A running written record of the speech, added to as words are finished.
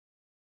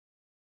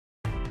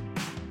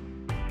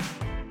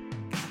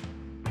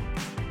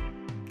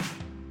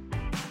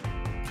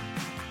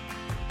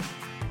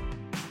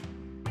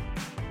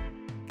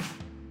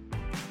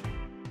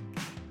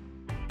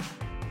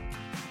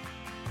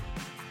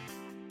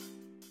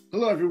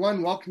Hello,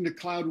 everyone. Welcome to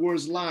Cloud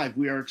Wars Live.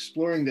 We are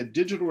exploring the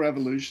digital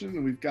revolution,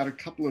 and we've got a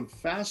couple of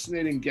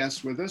fascinating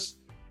guests with us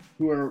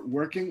who are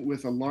working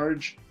with a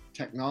large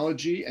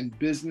technology and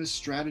business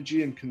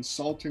strategy and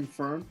consulting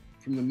firm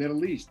from the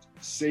Middle East.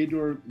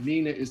 Seidor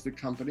MENA is the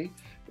company.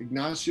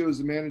 Ignacio is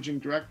the managing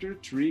director.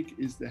 Tariq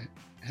is the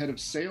head of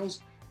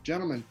sales.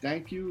 Gentlemen,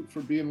 thank you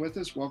for being with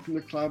us. Welcome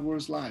to Cloud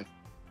Wars Live.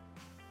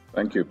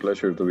 Thank you.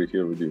 Pleasure to be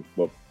here with you,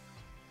 Bob.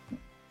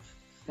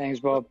 Thanks,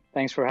 Bob.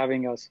 Thanks for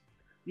having us.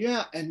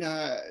 Yeah, and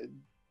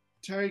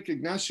Tariq,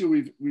 Ignacio,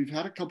 we've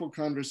had a couple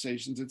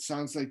conversations. It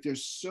sounds like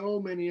there's so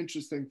many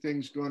interesting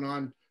things going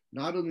on,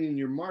 not only in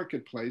your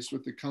marketplace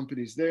with the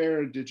companies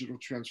there, digital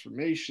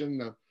transformation,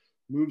 the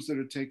moves that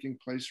are taking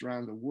place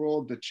around the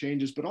world, the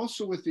changes, but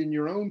also within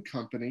your own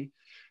company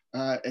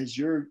as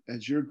your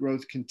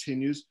growth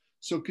continues.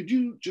 So could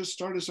you just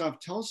start us off?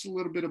 Tell us a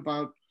little bit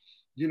about,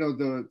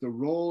 the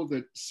role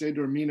that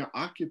Seidor MENA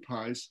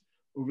occupies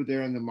over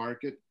there in the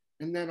market,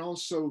 and then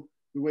also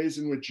the ways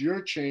in which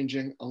you're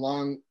changing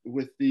along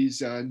with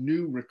these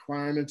new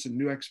requirements and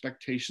new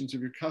expectations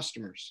of your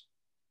customers.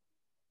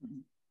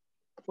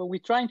 What we're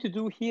trying to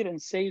do here in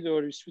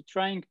Seidor is we're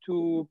trying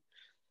to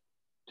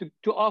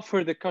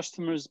offer the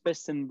customers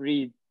best in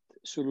breed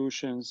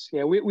solutions.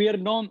 Yeah,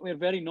 we're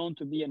very known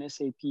to be an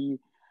SAP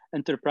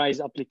enterprise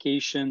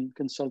application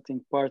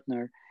consulting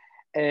partner,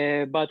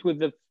 but with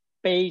the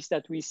pace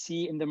that we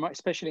see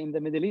especially in the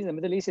Middle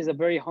East is a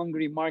very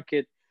hungry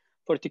market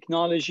for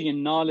technology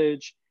and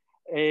knowledge.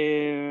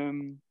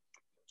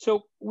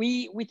 So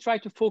we try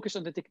to focus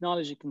on the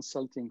technology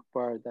consulting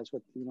part. That's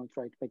what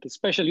try to make it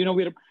special.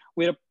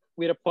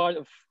 We're a part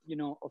of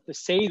of the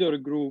Seidor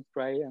group,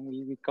 right? And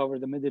we cover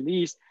the Middle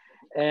East,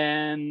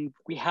 and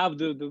we have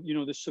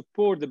the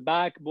support, the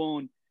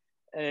backbone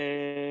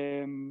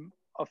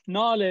of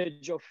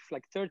knowledge of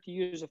like 30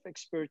 years of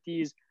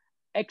expertise,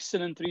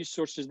 excellent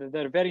resources that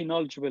are very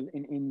knowledgeable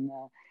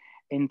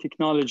in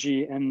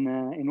technology and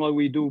in what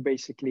we do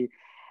basically.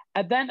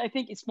 And then I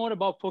think it's more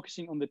about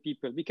focusing on the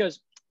people, because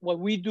what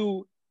we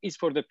do is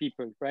for the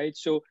people, right?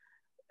 So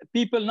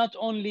people, not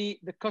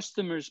only the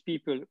customers'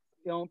 people,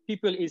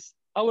 people is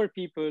our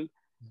people,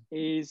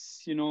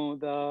 is,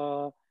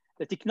 the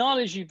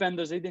technology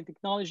vendors, the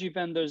technology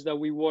vendors that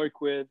we work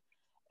with.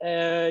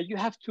 You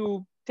have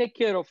to take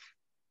care of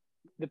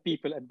the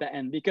people at the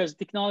end, because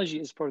technology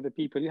is for the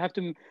people. You have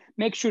to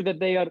make sure that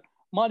they are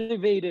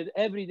motivated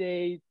every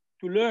day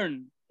to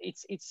learn.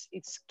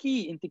 It's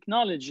key in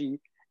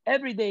technology.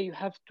 Every day you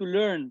have to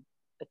learn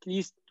at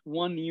least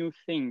one new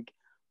thing,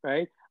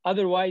 right?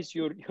 Otherwise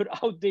you're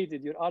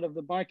outdated, you're out of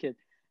the market.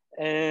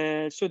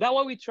 So that's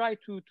what we try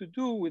to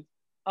do with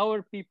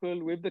our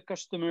people, with the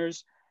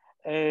customers,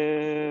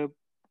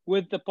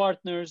 with the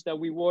partners that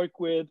we work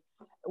with.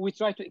 We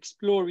try to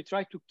explore, we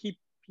try to keep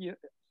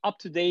up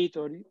to date,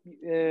 or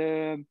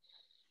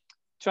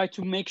try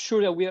to make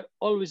sure that we are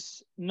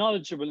always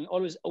knowledgeable and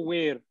always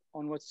aware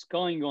on what's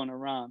going on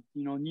around,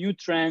 new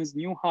trends,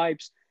 new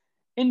hypes,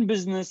 in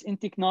business, in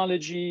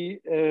technology,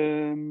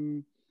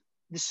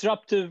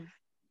 disruptive,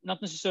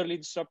 not necessarily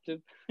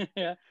disruptive,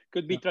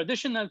 could be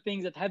traditional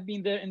things that have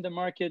been there in the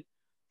market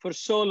for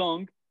so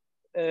long,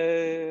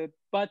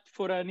 but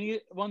for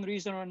one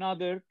reason or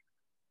another,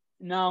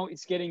 now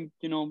it's getting,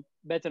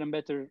 better and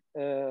better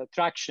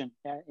traction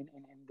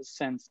in this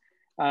sense.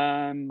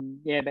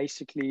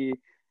 Basically,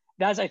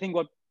 that's, I think,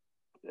 what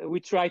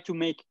we try to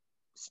make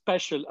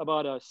special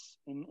about us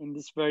in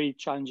this very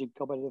challenging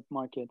competitive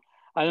market.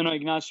 I don't know,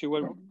 Ignacio.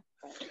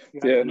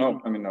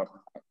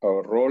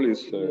 Our role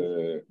is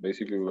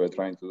basically what we're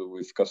trying to do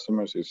with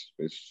customers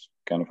is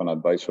kind of an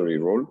advisory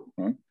role,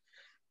 right?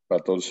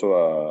 But also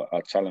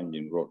a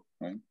challenging role,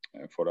 right?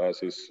 For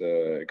us, it's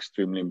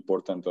extremely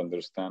important to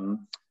understand,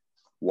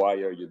 why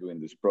are you doing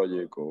this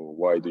project, or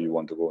why do you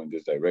want to go in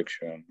this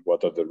direction?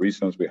 What are the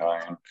reasons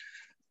behind?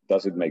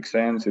 Does it make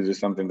sense? Is it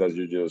something that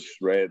you just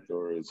read,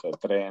 or it's a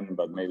trend,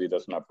 but maybe it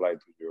doesn't apply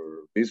to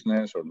your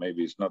business, or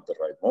maybe it's not the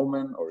right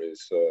moment, or you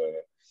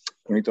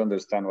need to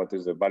understand what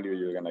is the value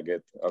you're going to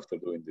get after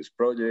doing this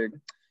project.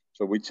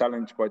 So we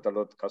challenge quite a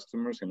lot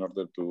customers in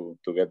order to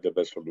get the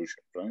best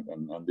solution, right?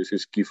 And this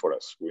is key for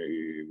us.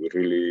 We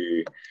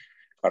really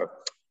are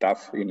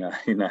tough in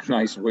a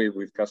nice way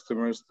with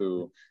customers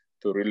to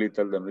really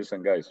tell them,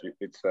 listen, guys,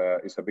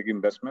 it's a big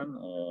investment.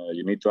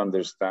 You need to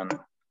understand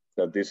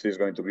that this is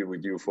going to be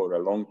with you for a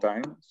long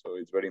time. So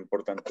it's very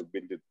important to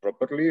build it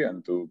properly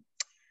and to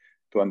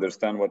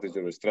understand what is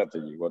your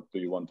strategy. What do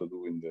you want to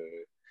do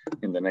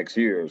in the next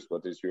years?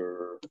 What is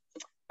your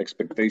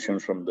expectation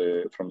from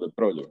the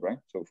project, right?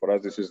 So for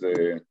us, this is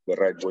the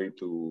right way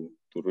to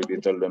really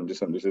tell them,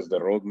 listen, this is the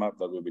roadmap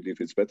that we believe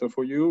is better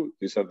for you.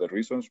 These are the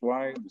reasons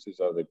why.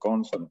 These are the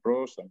cons and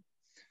pros,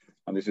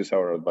 and this is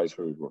our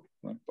advisory role,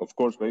 right? Of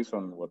course, based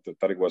on what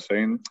Tariq was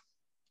saying,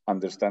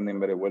 understanding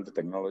very well the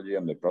technology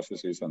and the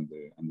processes and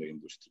the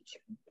industries.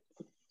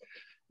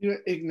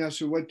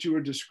 Ignacio, what you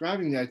were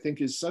describing, I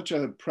think, is such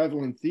a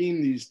prevalent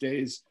theme these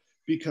days,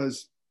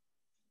 because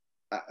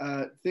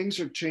things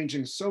are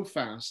changing so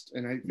fast.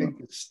 And I think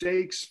the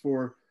stakes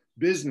for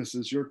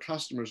businesses, your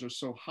customers, are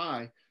so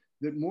high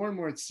that more and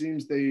more it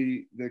seems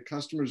the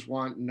customers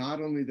want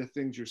not only the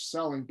things you're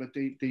selling, but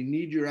they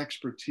need your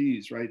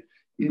expertise, right,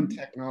 in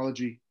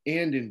technology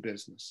and in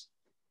business.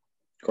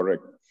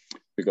 Correct.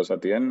 Because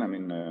at the end, I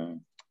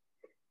mean,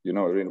 you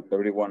know,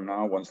 everyone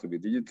now wants to be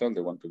digital.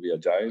 They want to be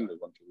agile. They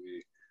want to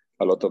be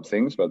a lot of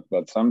things,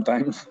 but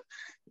sometimes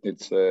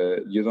it's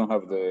you don't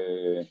have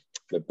the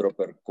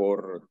proper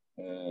core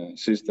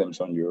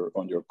systems on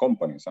your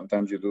company.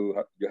 Sometimes you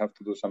have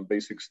to do some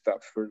basic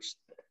stuff first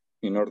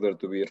in order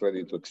to be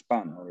ready to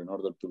expand, or in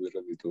order to be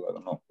ready to, I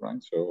don't know,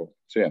 right? So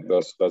yeah,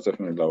 that's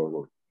definitely our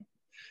goal.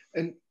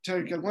 And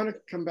Tariq, I want to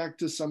come back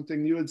to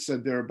something you had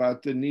said there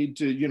about the need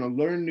to, you know,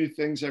 learn new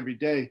things every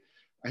day.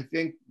 I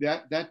think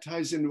that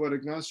ties into what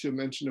Ignacio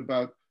mentioned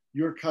about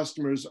your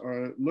customers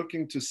are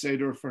looking to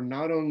Seidor for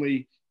not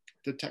only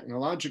the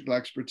technological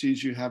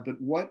expertise you have, but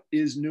what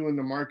is new in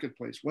the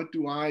marketplace? What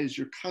do I, as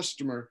your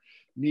customer,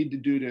 need to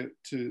do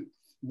to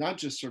not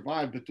just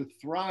survive, but to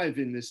thrive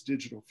in this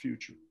digital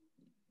future?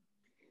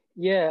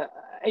 Yeah,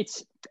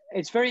 it's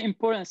very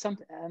important,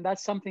 and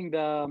that's something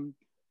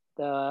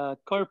the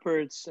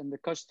corporates and the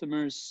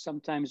customers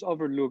sometimes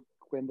overlook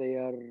when they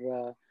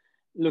are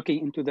looking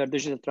into their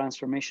digital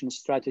transformation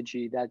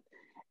strategy, that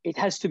it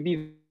has to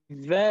be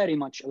very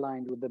much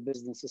aligned with the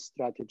business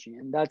strategy.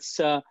 And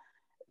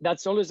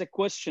that's always a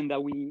question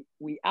that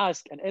we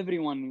ask, and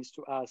everyone needs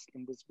to ask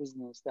in this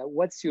business, that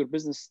what's your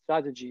business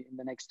strategy in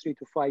the next 3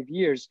 to 5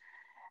 years?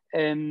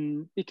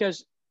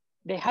 Because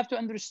they have to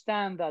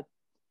understand that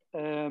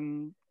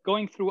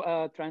going through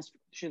a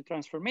digital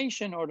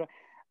transformation or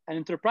an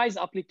enterprise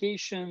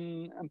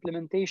application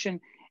implementation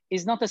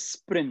is not a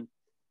sprint,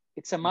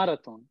 it's a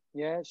marathon.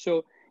 Yeah,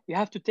 so you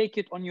have to take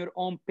it on your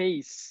own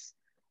pace,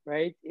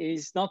 right?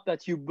 It's not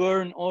that you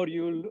burn all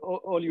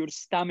your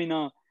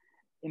stamina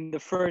in the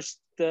first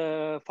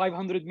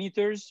 500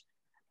 meters,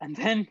 and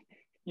then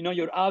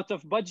you're out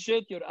of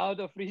budget, you're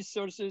out of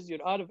resources,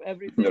 you're out of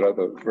everything, you're out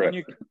of breath.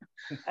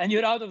 And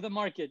you're out of the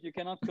market. You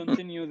cannot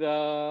continue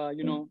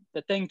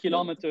the 10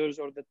 kilometers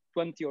or the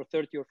 20 or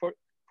 30 or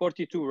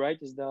 42, right?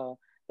 Is the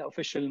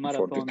official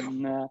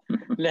marathon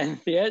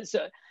length. Yeah.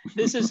 So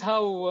this is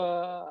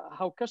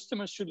how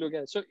customers should look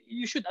at it. So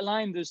you should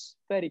align this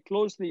very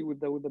closely with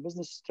the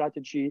business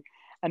strategy,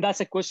 and that's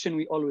a question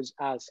we always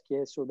ask.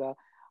 Yeah. So the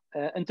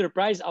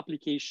enterprise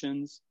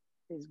applications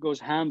goes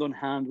hand on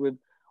hand with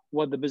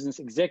what the business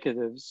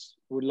executives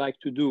would like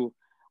to do.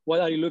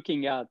 What are you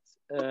looking at?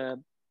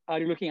 Are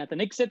you looking at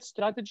an exit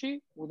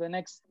strategy for the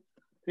next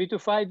 3 to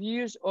 5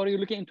 years, or are you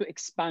looking into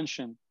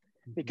expansion?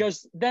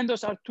 Because then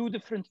those are two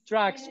different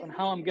tracks on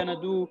how I'm gonna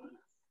do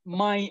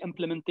my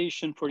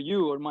implementation for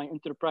you, or my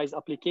enterprise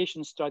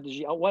application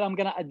strategy, or what I'm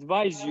gonna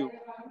advise you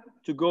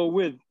to go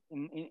with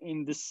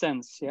in this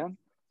sense. Yeah.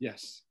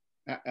 Yes,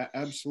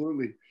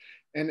 absolutely.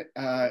 And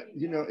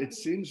it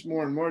seems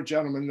more and more,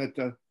 gentlemen,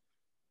 that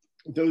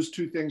those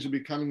two things are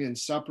becoming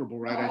inseparable,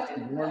 right? I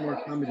think more and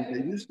more companies,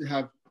 they used to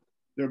have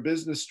their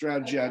business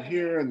strategy out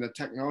here and the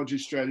technology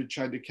strategy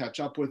tried to catch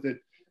up with it.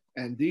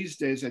 And these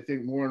days, I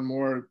think more and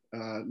more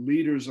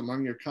leaders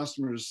among your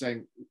customers are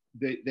saying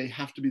they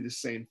have to be the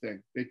same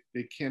thing.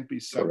 They can't be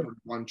separate,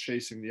 one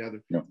chasing the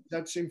other. Yeah. Does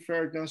that seem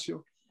fair,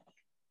 Ignacio?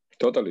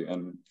 Totally.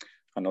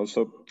 And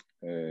also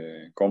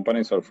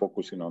companies are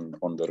focusing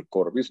on their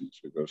core business,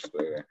 because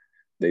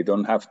they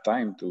don't have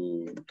time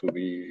to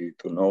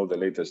know the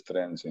latest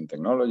trends in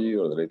technology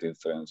or the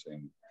latest trends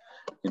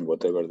in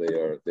whatever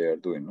they are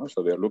doing. No?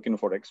 So they're looking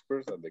for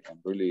experts that they can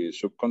really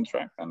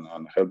subcontract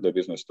and help the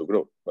business to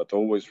grow, but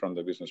always from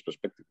the business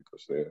perspective,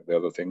 because the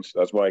other things,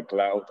 that's why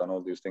cloud and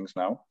all these things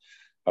now,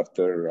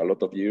 after a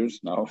lot of years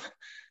now,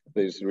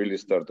 they really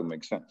start to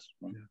make sense.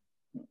 Right?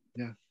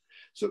 Yeah.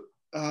 So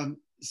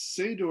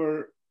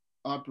Seidor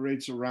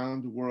operates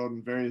around the world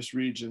in various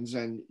regions,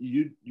 and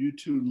you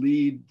two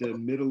lead the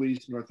Middle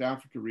East, North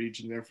Africa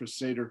region there for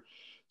Seidor.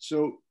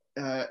 So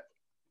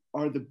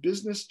are the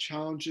business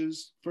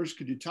challenges, first,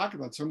 could you talk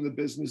about some of the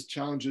business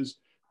challenges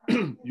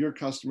your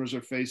customers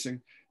are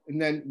facing? And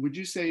then would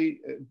you say,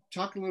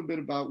 talk a little bit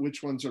about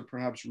which ones are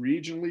perhaps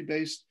regionally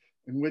based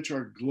and which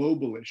are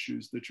global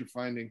issues that you're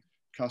finding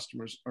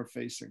customers are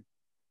facing?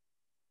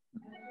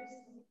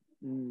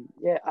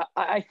 Yeah,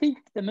 I think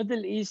the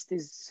Middle East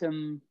is,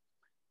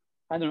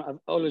 I don't know, I've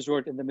always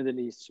worked in the Middle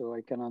East, so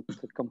I cannot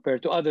compare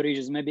to other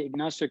regions. Maybe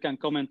Ignacio can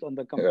comment on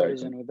the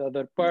comparison with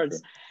other parts.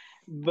 Okay.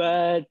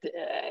 But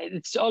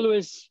it's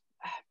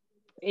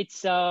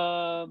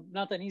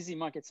not an easy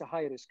market. It's a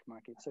high risk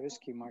market. It's a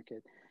risky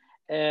market.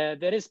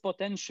 There is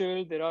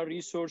potential. There are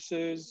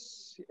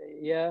resources.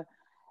 Yeah.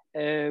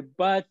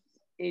 But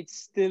it's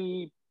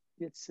still,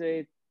 let's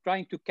say,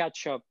 trying to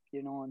catch up,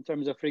 in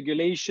terms of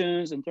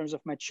regulations, in terms of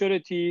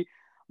maturity,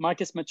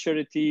 market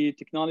maturity,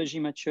 technology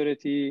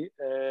maturity.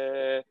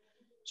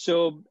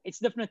 So it's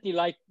definitely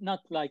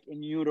not like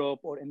in Europe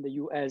or in the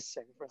US.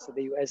 For instance,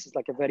 the US is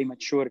like a very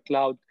mature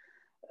cloud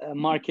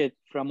market,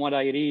 from what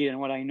I read and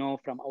what I know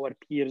from our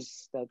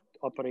peers that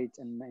operate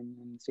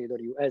in Seidor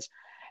US.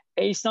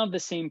 It's not the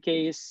same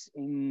case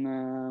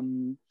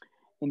in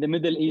the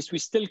Middle East. We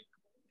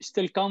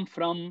still come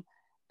from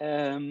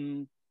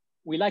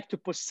we like to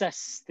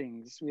possess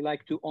things. We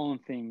like to own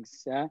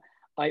things. Yeah?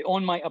 I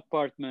own my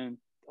apartment.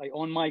 I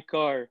own my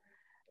car.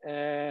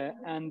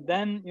 And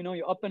then, you know,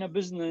 you open a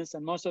business,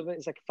 and most of it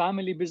is like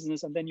family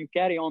business. And then you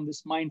carry on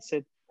this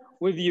mindset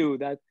with you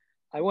that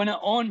I want to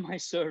own my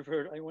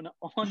server. I want to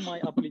own my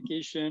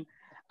application.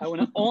 I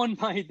want to own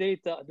my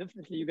data.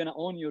 Definitely, you're going to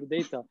own your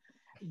data.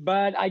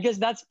 But I guess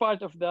that's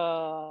part of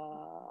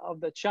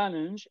the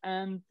challenge.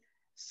 And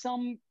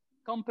some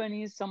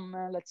companies, some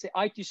let's say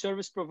IT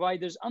service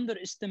providers,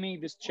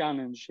 underestimate this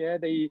challenge. Yeah,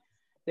 they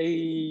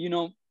you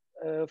know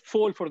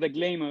fall for the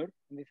glamour,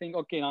 and they think,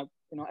 okay, now,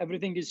 you know,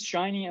 everything is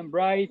shiny and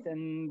bright,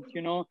 and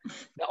you know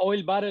the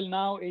oil barrel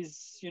now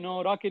is, you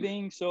know,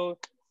 rocketing, so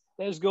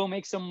let's go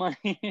make some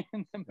money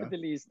in the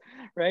Middle East,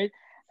 right?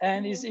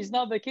 And it's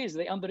not the case.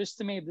 They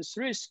underestimate this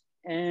risk.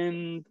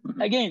 And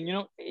again, you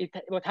know,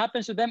 what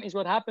happens to them is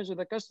what happens to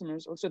the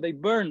customers. Also, they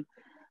burn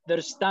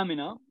their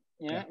stamina,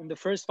 in the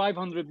first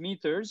 500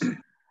 meters,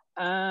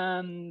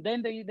 and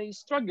then they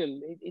struggle.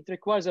 It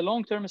requires a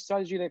long-term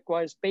strategy,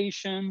 requires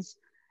patience,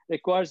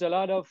 requires a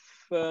lot of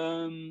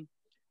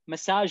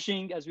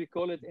massaging, as we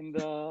call it in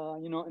the,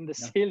 you know, in the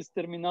sales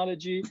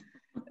terminology,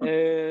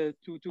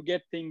 to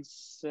get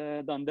things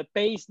done. The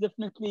pace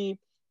definitely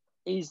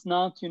is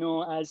not, you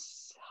know,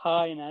 as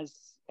high and as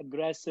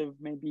aggressive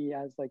maybe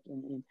as like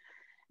in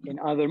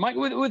other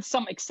markets, with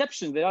some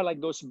exceptions. There are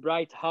like those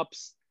bright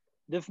hubs,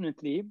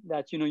 definitely,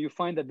 that, you know, you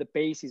find that the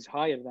pace is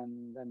higher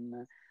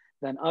than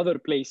other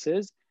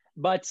places,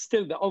 but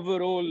still the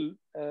overall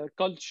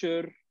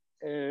culture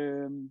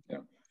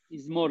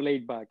is more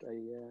laid back,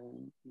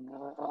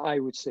 I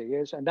would say.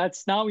 Yes, and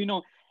that's now, you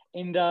know,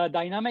 in the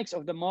dynamics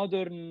of the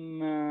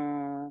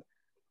modern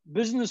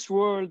business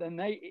world,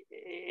 and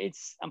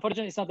it's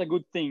unfortunately it's not a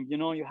good thing. You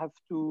know, you have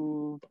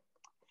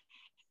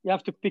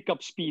to pick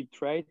up speed,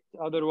 right?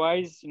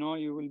 Otherwise, you know,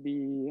 you will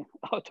be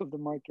out of the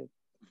market.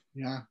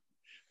 Yeah.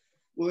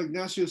 Well,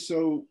 Ignacio,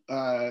 so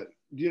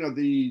you know,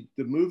 the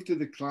move to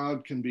the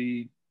cloud can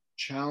be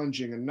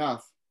challenging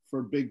enough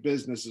for big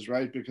businesses,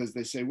 right? Because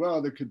they say,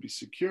 well, there could be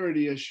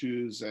security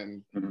issues,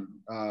 and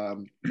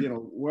you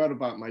know, what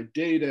about my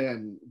data?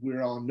 And we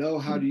all know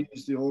how to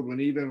use the old one,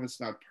 even if it's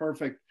not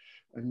perfect.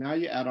 And now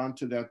you add on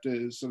to that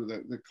sort of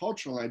the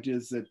cultural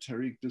ideas that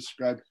Tariq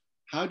described.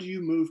 How do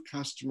you move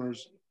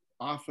customers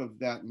off of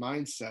that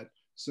mindset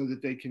so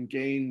that they can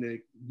gain the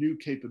new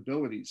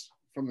capabilities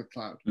from the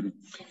cloud? I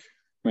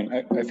mean,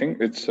 I think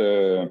it's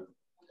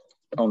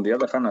on the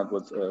other hand,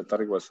 what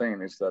Tariq was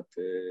saying is that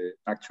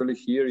actually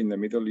here in the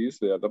Middle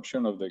East, the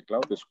adoption of the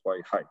cloud is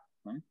quite high,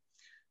 right?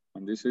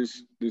 And this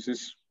is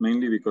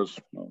mainly because,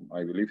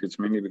 I believe it's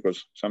mainly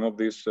because some of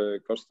these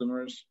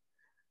customers,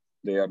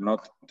 they are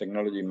not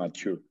technology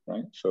mature,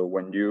 right? So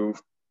when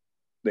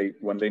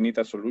they need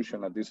a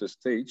solution at this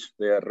stage,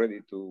 they are ready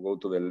to go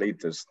to the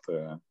latest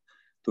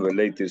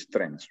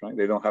trends, right?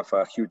 They don't have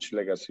a huge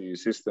legacy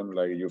system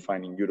like you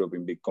find in Europe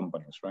in big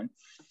companies, right?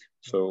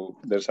 So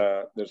there's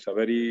a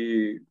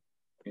very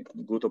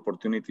good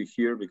opportunity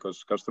here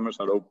because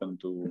customers are open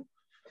to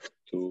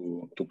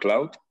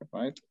cloud,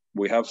 right?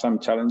 We have some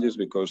challenges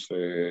because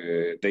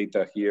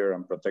data here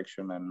and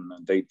protection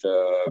and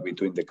data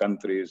between the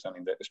countries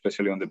and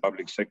especially on the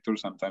public sector,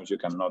 sometimes you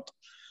cannot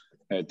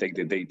take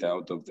the data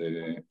out of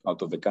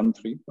the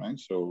country, right?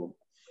 So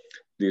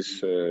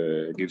this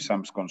gives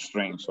some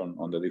constraints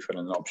on the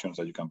different options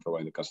that you can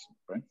provide the customer,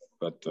 right?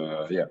 But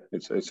yeah,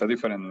 it's a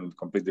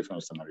complete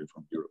different scenario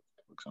from Europe,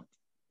 for example.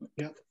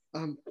 Yeah,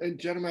 and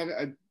gentlemen,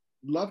 I'd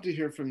love to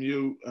hear from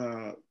you,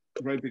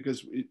 right?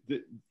 Because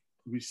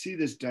we see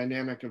this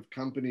dynamic of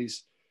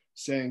companies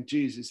saying,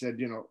 geez, he said,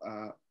 you know,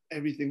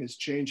 everything is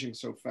changing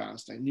so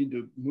fast. I need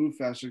to move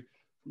faster.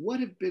 What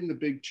have been the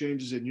big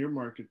changes in your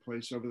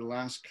marketplace over the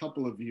last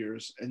couple of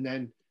years? And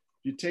then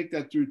you take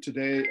that through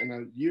today and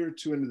a year or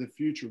two into the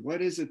future.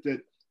 What is it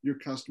that your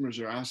customers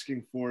are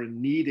asking for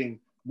and needing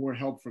more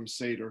help from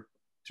Seidor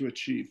to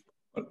achieve?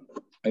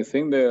 I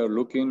think they're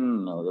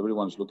looking,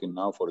 everyone's looking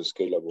now for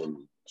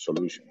scalable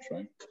solutions,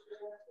 right?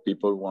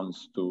 People want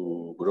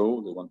to grow,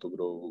 they want to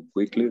grow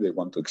quickly, they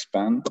want to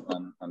expand,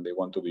 and they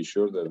want to be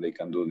sure that they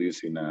can do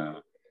this in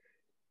a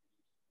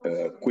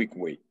quick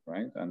way,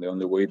 right? And the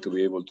only way to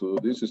be able to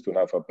do this is to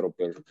have a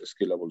proper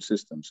scalable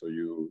system. So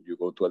you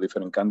go to a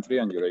different country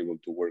and you're able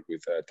to work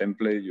with a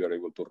template, you are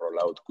able to roll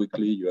out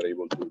quickly, you are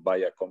able to buy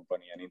a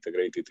company and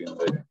integrate it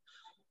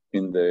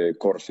in the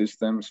core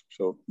systems.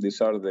 So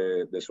these are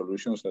the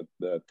solutions that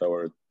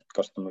our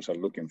customers are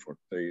looking for.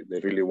 They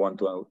really want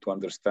to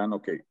understand,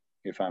 okay,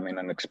 if I'm in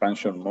an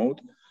expansion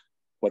mode,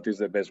 what is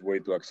the best way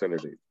to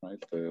accelerate,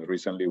 right?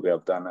 Recently, we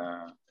have done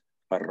a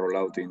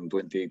rollout in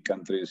 28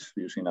 countries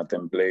using a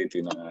template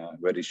in a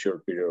very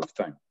short period of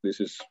time. This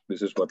is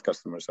what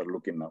customers are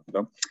looking now.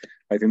 No?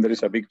 I think there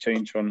is a big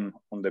change on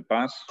the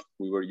past.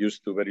 We were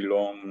used to very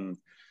long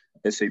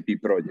SAP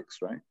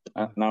projects, right?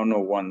 Now no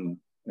one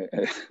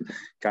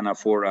can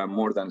afford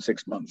more than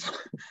 6 months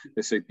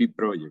SAP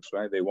projects,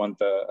 right? They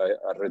want a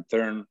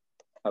return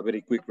a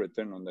very quick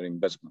return on their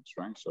investments,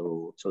 right?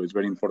 So it's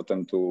very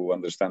important to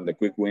understand the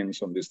quick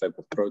wins on this type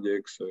of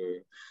projects,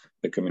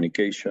 the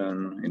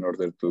communication, in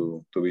order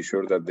to be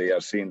sure that they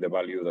are seeing the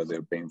value that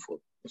they're paying for.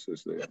 This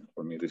is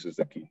for me, this is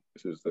the key.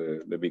 This is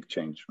the big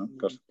change. Huh?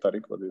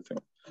 Tariq, what do you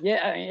think?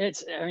 Yeah,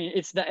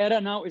 it's the era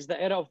now. Is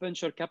the era of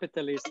venture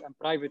capitalists and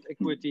private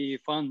equity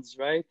funds,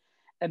 right?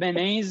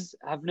 M&As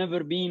have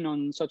never been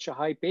on such a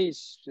high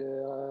pace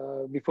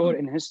before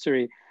in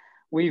history.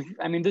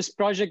 This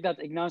project that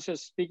Ignacio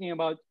is speaking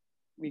about,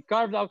 we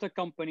carved out a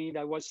company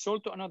that was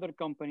sold to another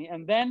company,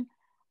 and then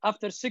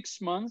after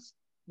 6 months,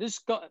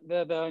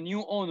 the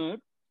new owner,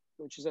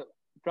 which is a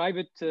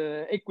private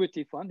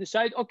equity fund,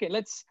 decided, okay,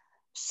 let's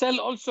sell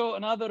also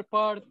another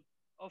part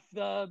of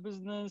the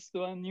business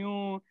to a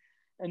new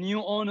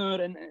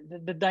owner, and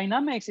the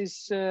dynamics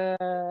is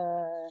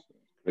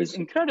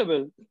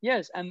incredible.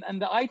 Yes,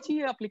 and the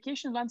IT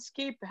application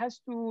landscape has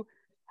to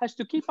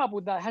keep up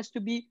with that. Has to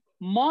be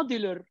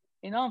modular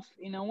enough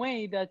in a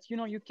way that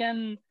you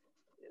can,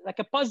 like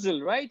a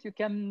puzzle, right? You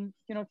can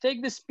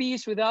take this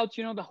piece without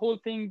the whole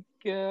thing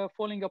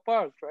falling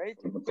apart, right?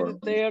 You put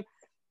it there,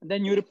 and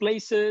then you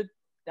replace it.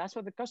 That's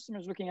what the customer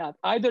is looking at.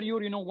 Either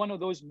you're one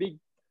of those big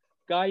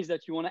guys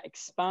that you want to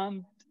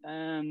expand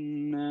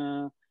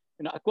and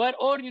acquire,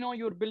 or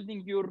you're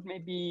building your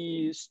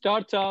maybe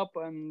startup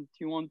and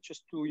you want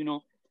just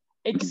to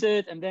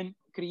exit and then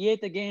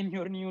create again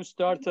your new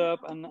startup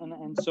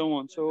and so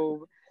on.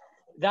 So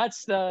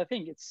that's the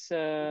thing. It's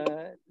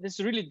this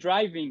is really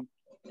driving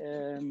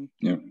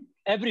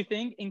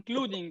everything,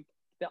 including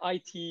the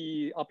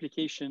IT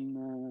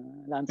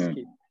application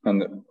landscape. Yeah.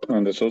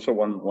 And there's also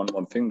one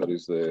more thing, that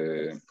is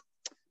the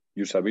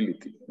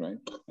usability, right?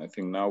 I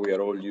think now we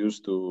are all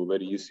used to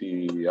very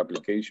easy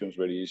applications,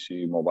 very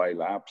easy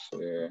mobile apps.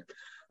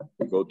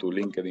 We go to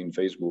LinkedIn,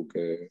 Facebook,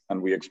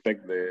 and we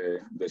expect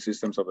the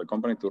systems of the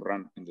company to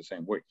run in the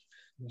same way.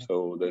 Yeah.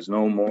 So there's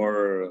no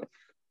more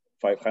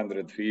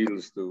 500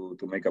 fields to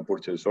make a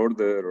purchase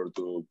order or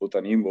to put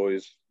an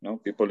invoice. No,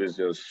 people is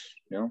just,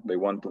 they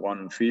want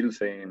one field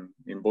saying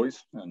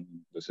invoice, and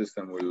the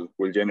system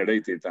will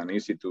generate it, and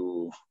easy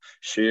to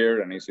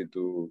share and easy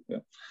to,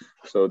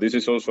 So this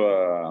is also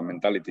a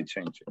mentality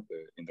change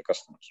in the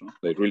customers. No?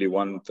 They really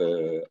want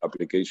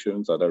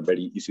applications that are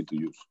very easy to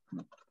use.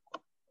 No?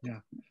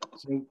 Yeah.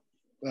 So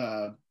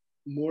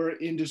more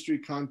industry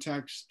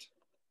context,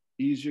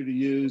 easier to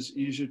use,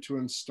 easier to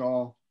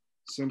install,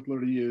 simpler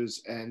to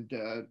use, and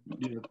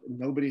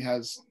nobody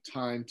has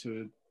time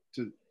to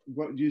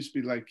what used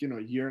to be like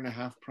a year and a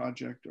half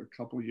project or a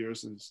couple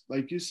years, and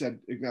like you said,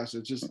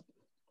 Ignacio, it's just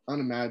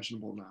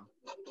unimaginable now.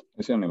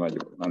 It's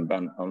unimaginable,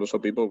 and also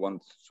people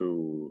want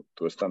to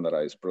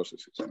standardize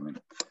processes. I mean,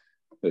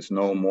 there's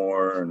no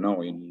more.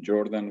 No, in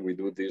Jordan we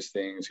do these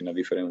things in a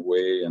different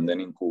way, and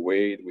then in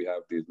Kuwait we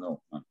have this.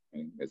 No, I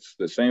mean, it's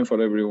the same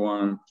for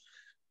everyone.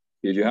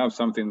 If you have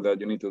something that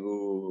you need to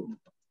do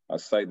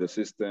aside the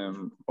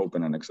system,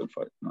 open an Excel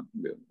file. No,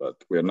 but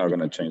we are not going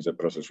to change the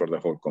process for the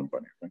whole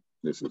company. Right?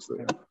 This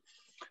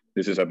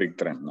is a big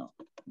trend now.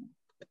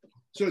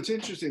 So it's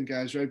interesting,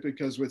 guys, right?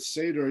 Because with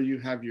Seidor, you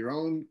have your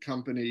own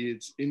company.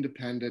 It's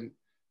independent,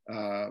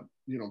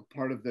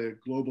 part of the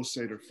global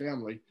Seidor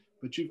family,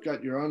 but you've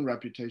got your own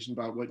reputation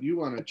about what you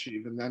want to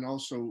achieve. And then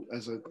also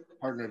as a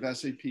partner of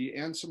SAP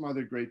and some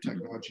other great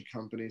technology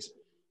companies,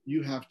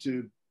 you have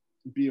to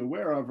be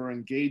aware of or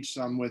engage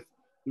some with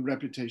the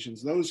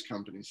reputations those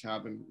companies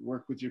have and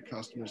work with your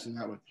customers in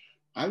that way.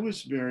 I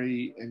was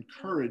very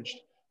encouraged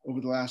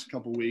over the last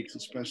couple of weeks,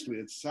 especially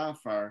at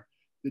Sapphire,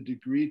 the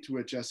degree to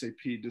which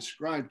SAP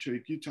described,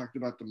 Tariq, you talked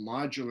about the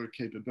modular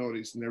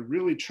capabilities, and they're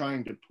really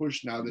trying to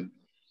push now that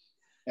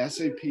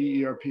SAP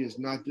ERP is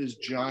not this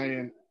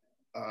giant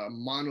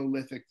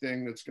monolithic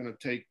thing that's going to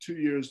take 2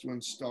 years to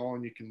install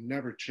and you can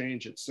never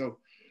change it. So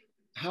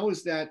how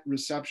is that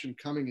reception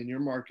coming in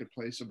your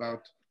marketplace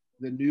about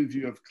the new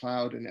view of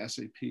cloud and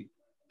SAP?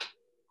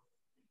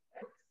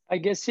 I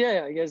guess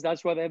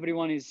that's what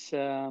everyone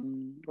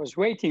was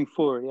waiting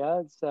for.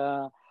 Yeah,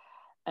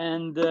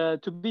 and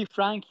to be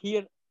frank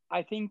here,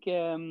 I think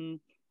there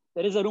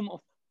is a room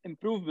of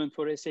improvement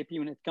for SAP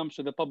when it comes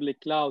to the public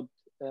cloud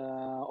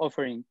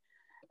offering.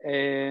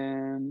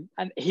 And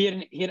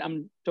here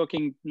I'm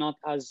talking not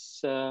as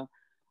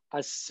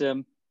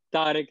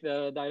Tariq,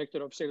 the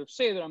director of sales of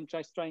Seidor. I'm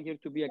just trying here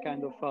to be a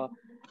kind of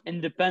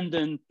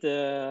independent.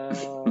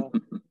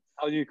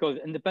 How do you call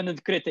it?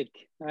 Independent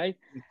critic, right?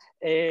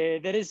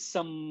 There is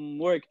some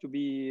work to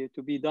be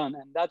done,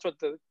 and that's what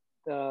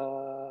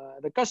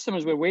the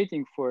customers were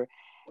waiting for.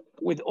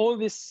 With all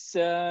this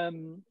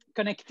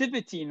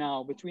connectivity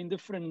now between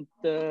different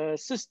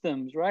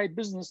systems, right?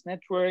 Business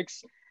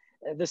networks,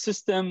 the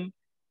system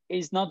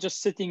is not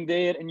just sitting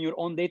there in your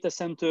own data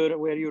center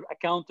where your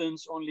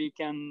accountants only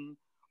can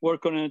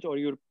work on it or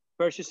your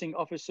purchasing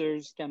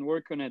officers can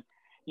work on it.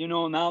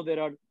 Now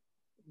there are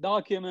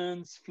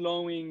documents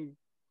flowing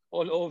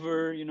all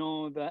over,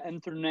 the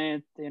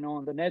internet,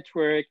 the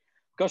network,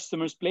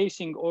 customers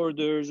placing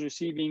orders,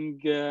 receiving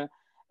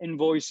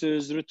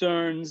invoices,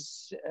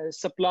 returns,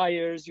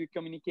 suppliers, you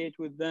communicate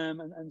with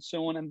them and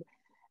so on.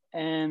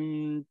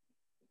 and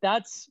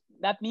that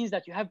means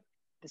that you have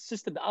the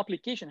system, the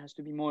application has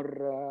to be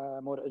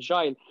more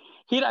agile.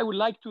 Here, I would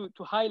like to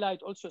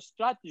highlight also a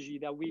strategy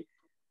that we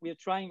are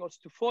trying also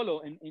to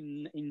follow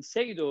in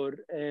Seidor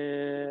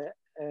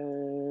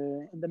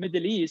in the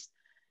Middle East.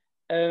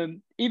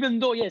 Even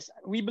though, yes,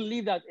 we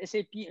believe that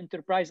SAP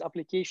enterprise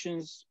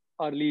applications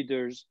are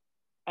leaders,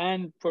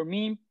 and for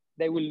me,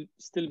 they will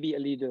still be a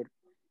leader,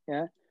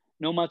 yeah,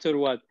 no matter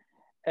what.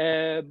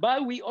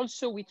 But we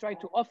try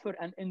to offer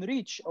and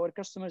enrich our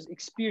customers'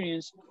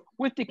 experience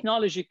with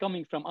technology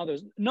coming from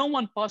others. No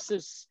one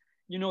passes,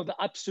 the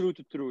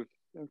absolute truth.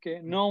 Okay,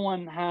 no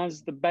one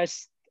has the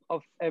best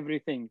of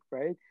everything,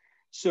 right?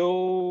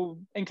 So,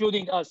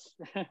 including us,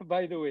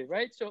 by the way,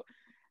 right? So,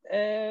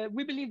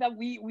 we believe that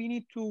we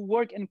need to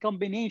work in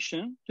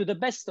combination to the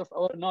best of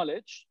our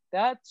knowledge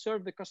that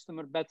serve the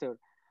customer better.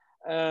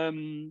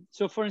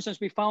 So, for instance,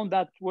 we found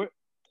that we're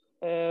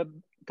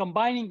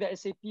combining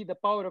the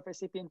power of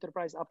SAP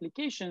enterprise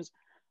applications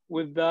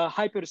with the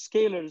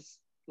hyperscalers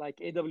like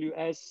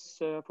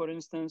AWS, for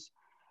instance,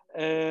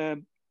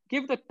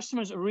 give the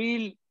customers a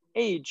real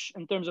edge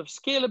in terms of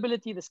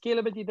scalability, the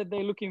scalability that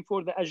they're looking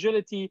for, the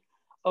agility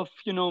of,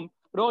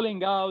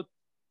 rolling out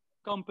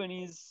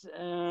companies,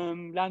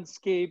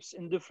 landscapes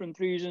in different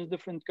regions,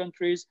 different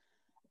countries,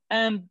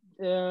 and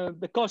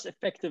the cost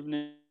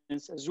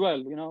effectiveness as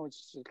well.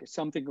 It's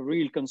something a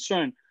real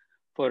concern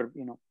for,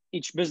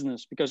 each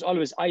business, because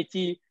always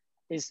IT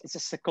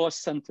is a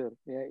cost center.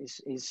 Yeah,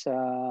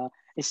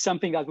 is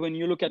something that when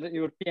you look at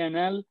your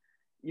P&L,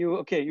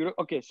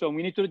 okay. So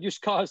we need to reduce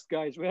cost,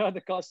 guys. Where are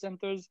the cost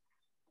centers?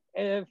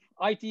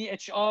 IT,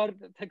 HR,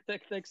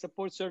 tech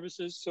support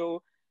services.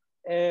 So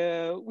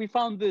we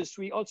found this.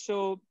 We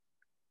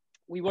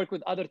work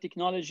with other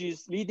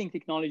technologies, leading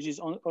technologies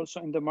also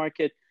in the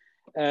market,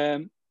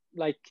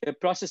 like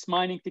process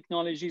mining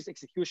technologies,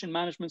 execution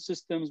management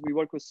systems. We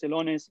work with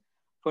Celonis,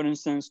 for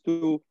instance,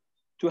 to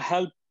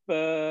help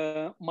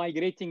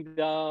migrating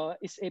the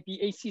SAP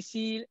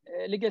ACC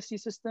legacy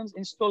systems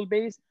install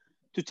base,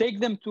 to take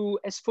them to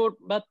S4,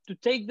 but to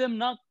take them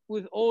not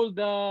with all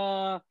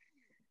the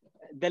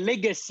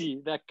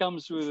legacy that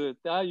comes with it.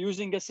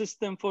 Using a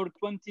system for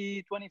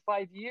 20,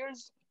 25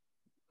 years.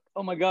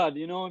 Oh my God,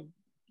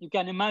 you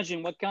can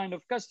imagine what kind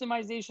of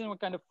customization, what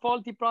kind of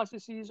faulty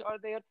processes are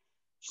there.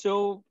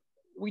 So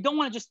we don't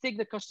want to just take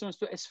the customers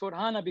to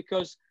S4HANA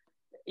because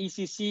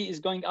ECC is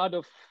going out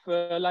of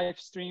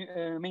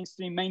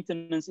mainstream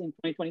maintenance in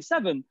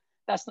 2027.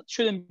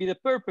 Shouldn't be the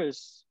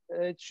purpose.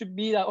 It should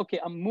be that, okay,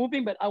 I'm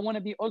moving, but I want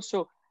to be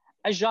also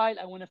agile.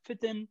 I want to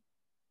fit in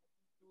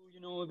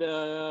to,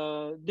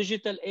 the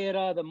digital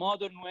era, the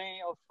modern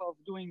way of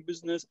doing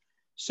business.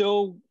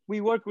 So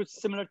we work with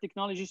similar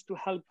technologies to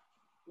help,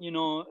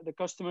 the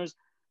customers,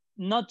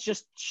 not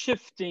just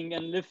shifting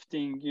and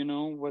lifting,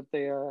 what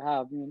they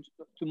have,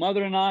 to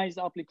modernize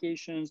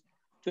applications,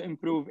 to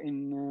improve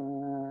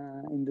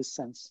in this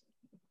sense.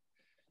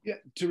 Yeah,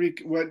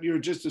 Tariq, what you were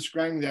just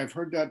describing there, I've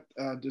heard that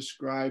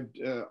described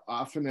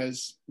often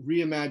as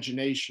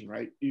reimagination,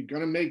 right? You're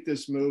going to make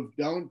this move.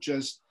 Don't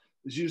just,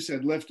 as you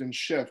said, lift and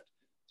shift.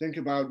 Think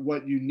about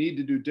what you need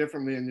to do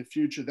differently in the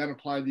future, then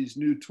apply these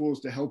new tools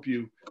to help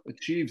you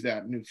achieve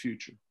that new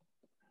future.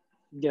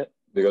 Yeah.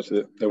 Because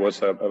there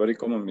was a very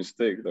common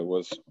mistake. There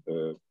was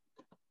the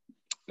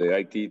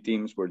IT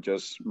teams were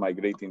just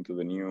migrating to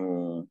the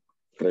new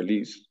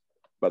release,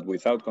 but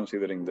without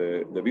considering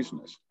the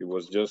business. It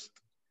was just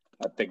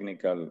a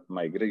technical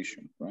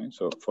migration, right?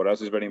 So for us,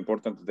 it's very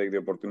important to take the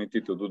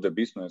opportunity to do the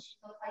business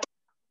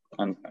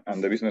and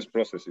the business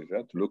processes,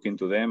 right? To look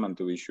into them and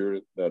to be sure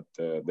that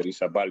there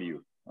is a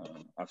value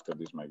after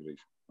this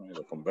migration, right?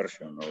 A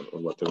conversion or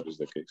whatever is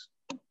the case.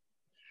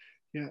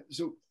 Yeah,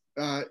 so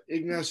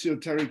Ignacio,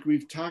 Tariq,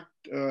 we've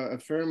talked a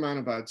fair amount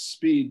about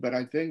speed, but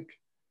I think,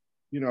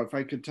 if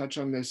I could touch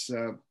on this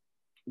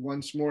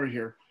once more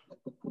here,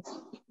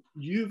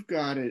 you've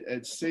got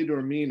at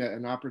Seidor MENA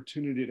an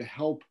opportunity to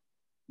help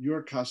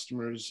your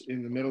customers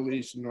in the Middle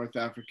East and North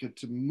Africa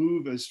to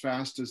move as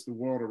fast as the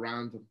world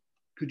around them.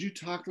 Could you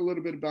talk a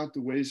little bit about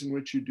the ways in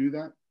which you do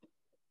that?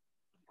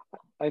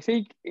 I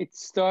think it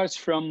starts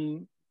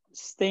from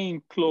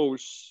staying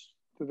close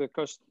to the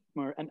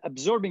customer and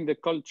absorbing the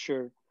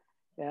culture.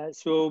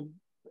 So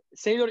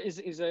Seidor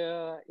is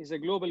a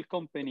global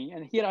company,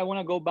 and here I want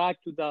to go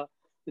back to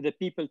the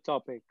people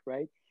topic,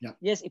 right? Yeah.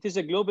 Yes, it is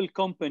a global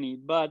company,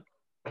 but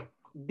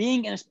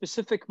being in a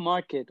specific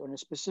market or in a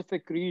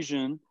specific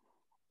region,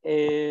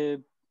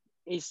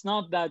 it's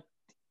not that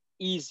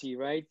easy,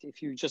 right?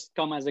 If you just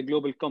come as a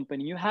global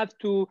company, you have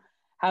to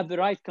have the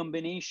right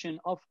combination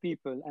of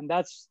people, and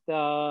that's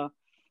the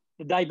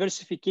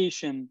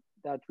diversification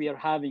that we are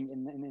having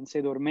in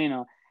Seidor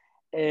MENA.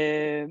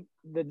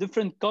 The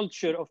different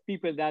culture of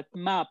people that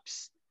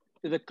maps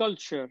to the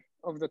culture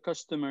of the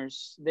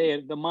customers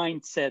there, the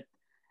mindset.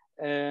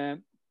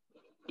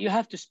 You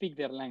have to speak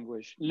their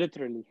language,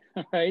 literally,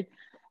 right?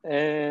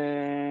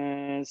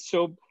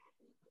 So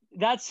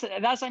that's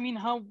I mean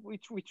how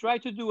we try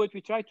to do it.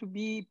 We try to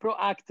be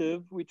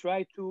proactive. We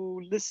try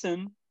to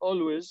listen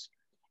always,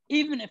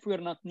 even if we're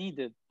not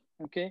needed.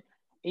 Okay.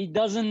 It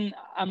doesn't,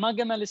 I'm not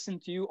going to listen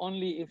to you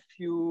only if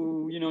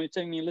you're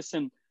telling me,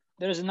 listen,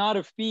 there's an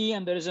RFP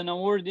and there's an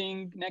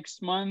awarding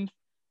next month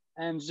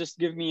and just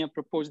give me a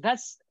proposal.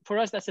 That's, for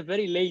us, that's a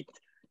very late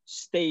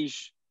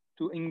stage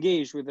to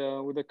engage with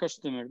a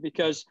customer,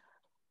 because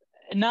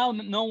now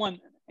no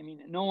one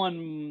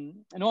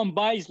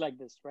buys like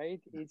this, right?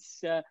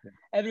 It's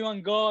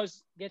everyone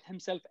goes, get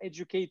himself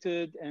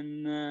educated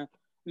and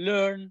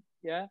learn.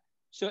 Yeah.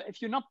 So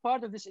if you're not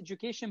part of this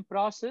education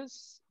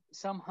process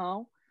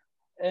somehow,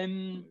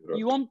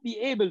 you won't be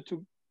able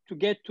to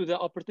get to the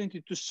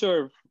opportunity to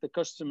serve the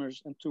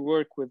customers and to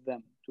work with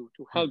them, to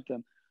help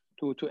them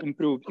to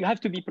improve. You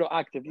have to be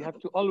proactive. You have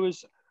to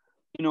always,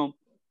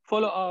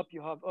 follow up.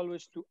 You have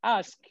always to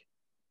ask,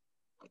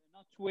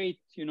 not wait,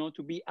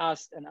 to be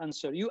asked and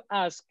answer. You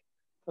ask,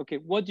 okay,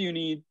 what do you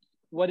need?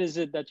 What is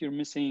it that you're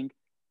missing?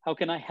 How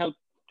can I help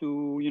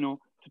to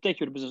take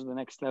your business to the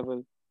next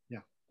level?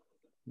 Yeah.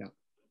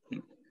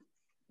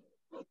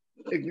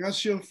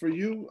 Ignacio, for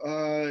you,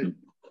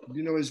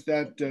 is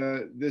that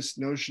this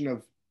notion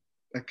of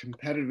a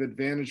competitive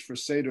advantage for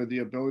Seidor, the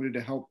ability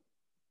to help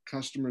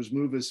customers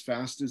move as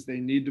fast as they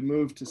need to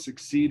move to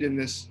succeed in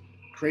this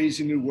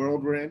crazy new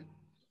world we're in?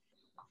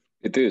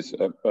 It is,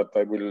 but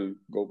I will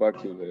go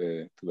back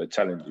to the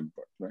challenging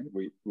part, right?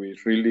 We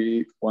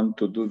really want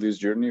to do this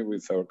journey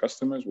with our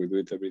customers. We do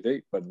it every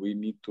day, but we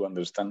need to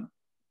understand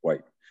why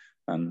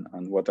and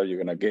what are you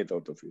going to get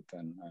out of it,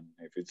 and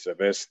if it's the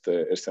best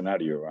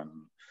scenario, and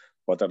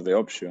what are the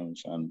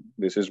options. And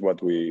this is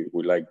what we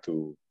like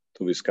to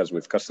discuss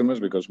with customers,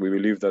 because we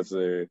believe that's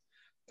the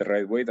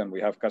right way. And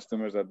we have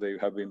customers that they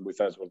have been with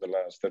us for the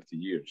last 30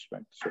 years,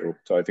 right?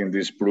 So I think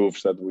this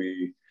proves that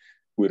we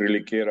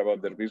really care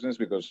about their business,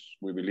 because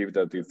we believe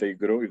that if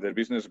their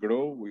business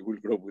grow, we will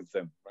grow with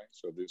them, right?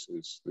 So this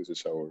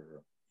is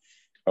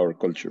our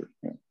culture.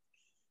 Yeah.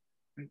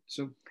 Right.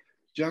 So,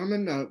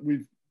 gentlemen,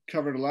 we've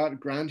covered a lot of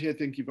ground here. I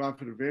think you've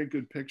offered a very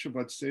good picture of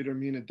what Seidor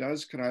MENA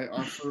does. Could I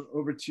offer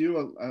over to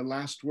you a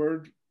last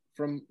word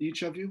from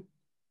each of you?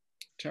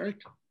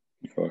 Tariq?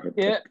 Go ahead.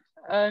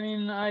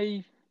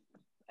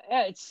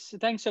 Yeah, it's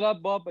thanks a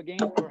lot, Bob, again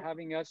for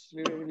having us.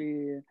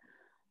 Really,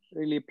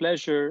 really a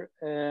pleasure.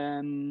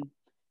 Then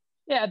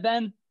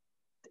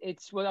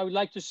it's what I would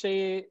like to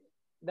say,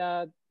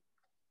 that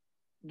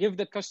give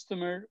the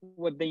customer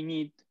what they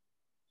need.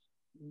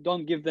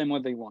 Don't give them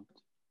what they want.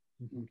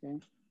 Okay.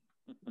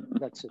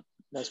 That's it.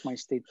 That's my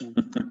statement.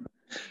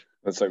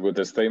 That's a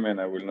good statement.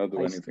 I will not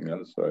do anything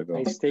else. So I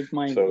don't. Stake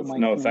my.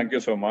 Thank you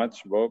so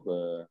much, Bob.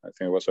 I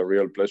think it was a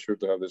real pleasure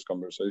to have this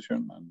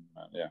conversation. And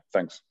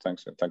thanks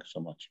you so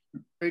much.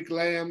 Tariq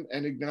Layam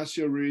and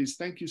Ignacio Ruiz,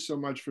 thank you so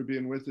much for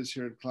being with us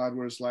here at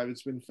CloudWars Live.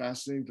 It's been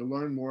fascinating to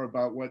learn more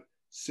about what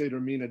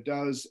Seidor MENA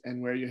does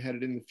and where you're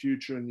headed in the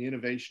future and the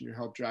innovation you're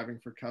help driving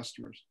for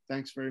customers.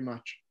 Thanks very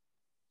much.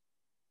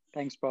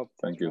 Thanks, Bob.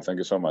 Thank you. Thank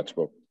you so much,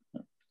 Bob.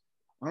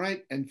 All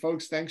right, and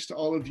folks, thanks to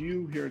all of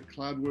you here at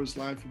CloudWars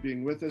Live for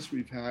being with us.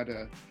 We've had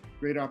a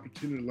great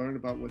opportunity to learn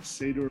about what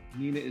Seidor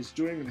MENA is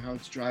doing and how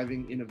it's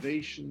driving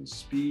innovation,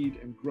 speed,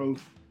 and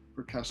growth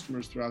for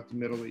customers throughout the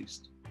Middle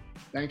East.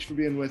 Thanks for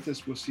being with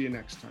us. We'll see you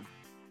next time.